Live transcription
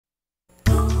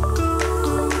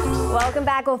Welcome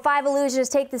back. Well, 5 illusionists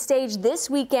take the stage this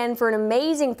weekend for an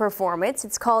amazing performance.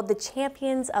 It's called the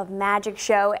Champions of Magic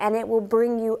Show, and it will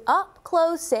bring you up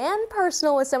close and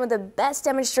personal with some of the best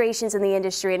demonstrations in the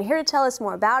industry. And here to tell us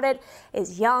more about it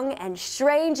is Young and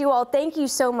Strange. You all, thank you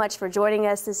so much for joining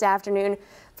us this afternoon.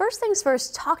 First things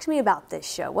first, talk to me about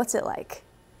this show. What's it like?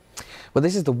 Well,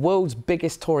 this is the world's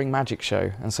biggest touring magic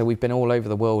show, and so we've been all over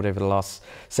the world over the last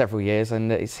several years,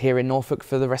 and it's here in Norfolk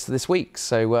for the rest of this week.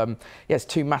 So, yeah, it's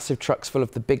 2 massive trucks full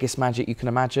of the biggest magic you can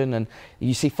imagine, and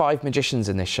you see 5 magicians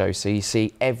in this show, so you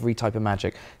see every type of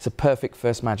magic. It's a perfect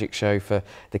first magic show for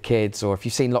the kids, or if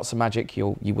you've seen lots of magic,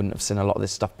 you wouldn't have seen a lot of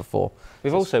this stuff before.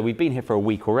 We've been here for a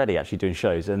week already actually doing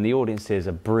shows, and the audiences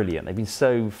are brilliant. They've been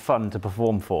so fun to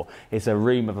perform for. It's a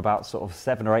room of about sort of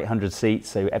 700 or 800 seats,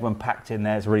 so everyone packed in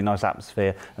there. It's a really nice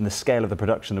atmosphere, and the scale of the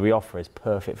production that we offer is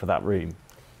perfect for that room.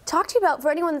 Talk to me about, for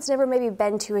anyone that's never maybe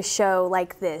been to a show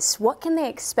like this, what can they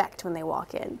expect when they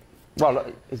walk in? Well,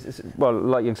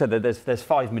 like you said, there's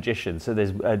 5 magicians, so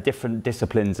there's different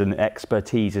disciplines and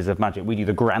expertises of magic. We do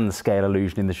the grand scale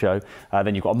illusion in the show.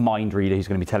 Then you've got a mind reader who's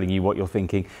going to be telling you what you're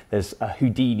thinking. There's a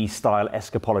Houdini-style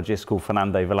escapologist called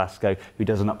Fernando Velasco who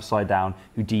does an upside-down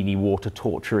Houdini water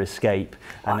torture escape.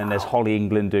 And then there's Holly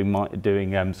England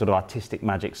doing sort of artistic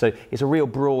magic. So it's a real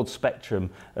broad spectrum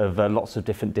of lots of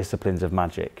different disciplines of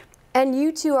magic. And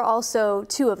you two are also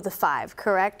 2 of the 5,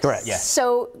 correct? Correct, yes.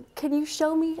 So can you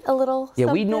show me a little Yeah,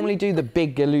 something? we normally do the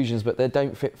big illusions, but they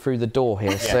don't fit through the door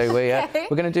here. Yes. So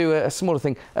we're going to do a smaller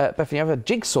thing. Bethany, you have a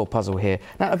jigsaw puzzle here.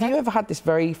 Now, have you ever had this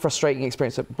very frustrating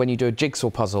experience when you do a jigsaw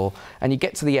puzzle and you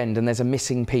get to the end and there's a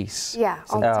missing piece? Yeah,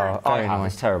 all the time. I have.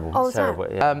 It's terrible. All it's the time.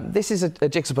 terrible. Yeah. This is a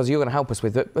jigsaw puzzle you're going to help us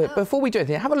with. But before we do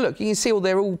anything, have a look. You can see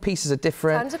all pieces are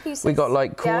different. Tons of pieces. We've got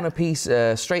like corner piece,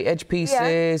 straight edge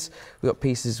pieces. We've got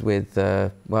pieces with,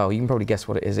 well, you can probably guess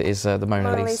what it is. It is the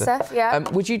Mona Lisa. Yeah.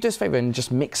 Would you do us a favour and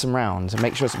just mix them round and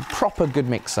make sure it's a proper good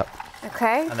mix-up?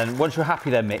 Okay. And then once you're happy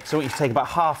they're mixed, I want you to take about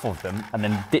half of them and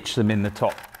then ditch them in the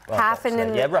top. Half and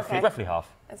in the... Yeah, roughly half.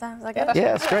 Is that good?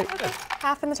 Yeah, that's great. Okay.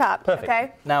 Half in the top. Perfect.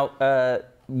 Okay. Now,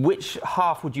 which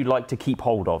half would you like to keep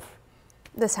hold of?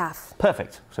 This half.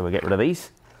 Perfect. So we'll get rid of these.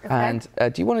 Okay. And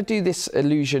do you want to do this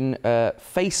illusion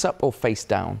face up or face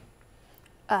down?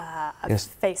 Yes.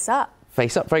 Face up.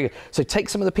 Face up, very good. So take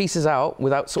some of the pieces out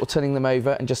without sort of turning them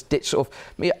over, and just ditch sort of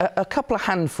a couple of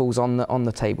handfuls on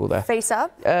the table there. Face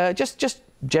up. Just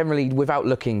generally without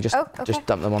looking, just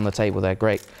dump them on the table there.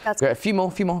 Great. That's great. A few more.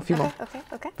 Okay.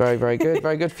 Very good.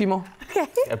 A few more. Okay.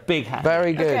 A big hand.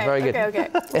 Very good. Very good. Okay.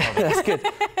 That's good.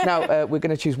 Now we're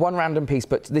going to choose one random piece,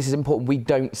 but this is important. We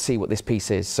don't see what this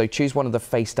piece is, so choose one of the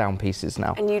face down pieces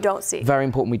now. And you don't see. Very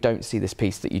important. We don't see this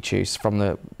piece that you choose from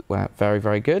the.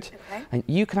 Very good. Okay. And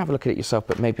you can have a look at it yourself,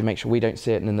 but maybe make sure we don't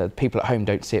see it, and then the people at home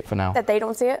don't see it for now. That they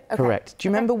don't see it. Okay. Correct. Do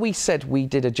you remember we said we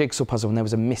did a jigsaw puzzle and there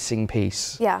was a missing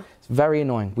piece? Yeah. It's very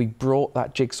annoying. We brought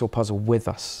that jigsaw puzzle with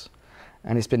us,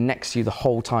 and it's been next to you the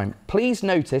whole time. Please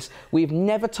notice we've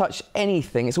never touched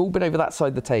anything. It's all been over that side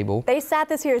of the table. They sat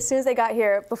this here as soon as they got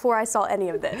here before I saw any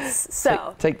of this.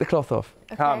 So take the cloth off.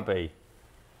 Okay. Can't be.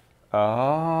 Oh.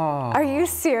 Are you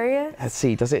serious? Let's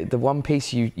see. Does it? The one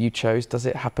piece you chose, does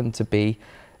it happen to be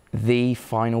the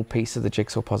final piece of the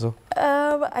jigsaw puzzle?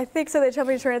 I think so. They told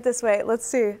me to turn it this way. Let's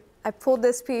see. I pulled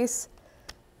this piece.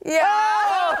 Yeah.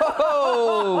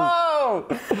 Oh!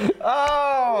 What in the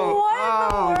world?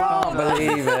 I can't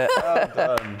believe it. Well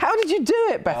done. How did you do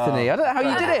it, Bethany? I don't know how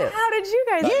you did it. How did you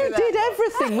guys do You that? did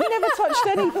everything. We never touched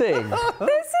anything.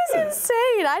 This is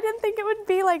insane. I didn't think it would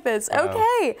be like this. Wow.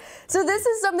 Okay. So this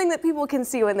is something that people can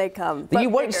see when they come. You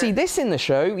won't see this in the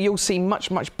show. You'll see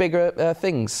much bigger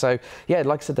things. So, yeah,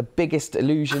 like I said, the biggest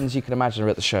illusions you can imagine are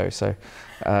at the show. So,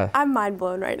 I'm mind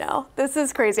blown right now. This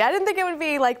is crazy. I didn't think it would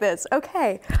be like this.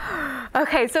 Okay.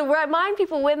 Okay, so remind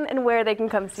people when and where they can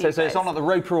come see you So it's on at the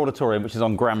Roper Auditorium, which is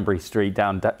on Granbury Street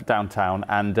downtown,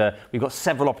 and we've got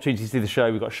several opportunities to see the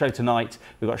show. We've got a show tonight,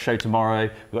 we've got a show tomorrow,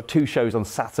 we've got 2 shows on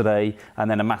Saturday,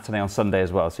 and then a matinee on Sunday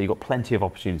as well. So you've got plenty of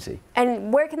opportunity.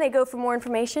 And where can they go for more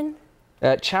information?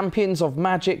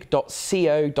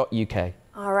 championsofmagic.co.uk.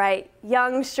 All right,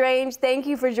 Young, Strange, thank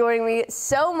you for joining me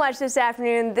so much this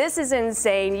afternoon. This is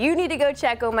insane. You need to go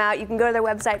check them out. You can go to their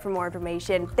website for more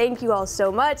information. Thank you all so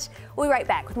much. We'll be right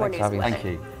back with more news. Thank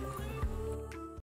you.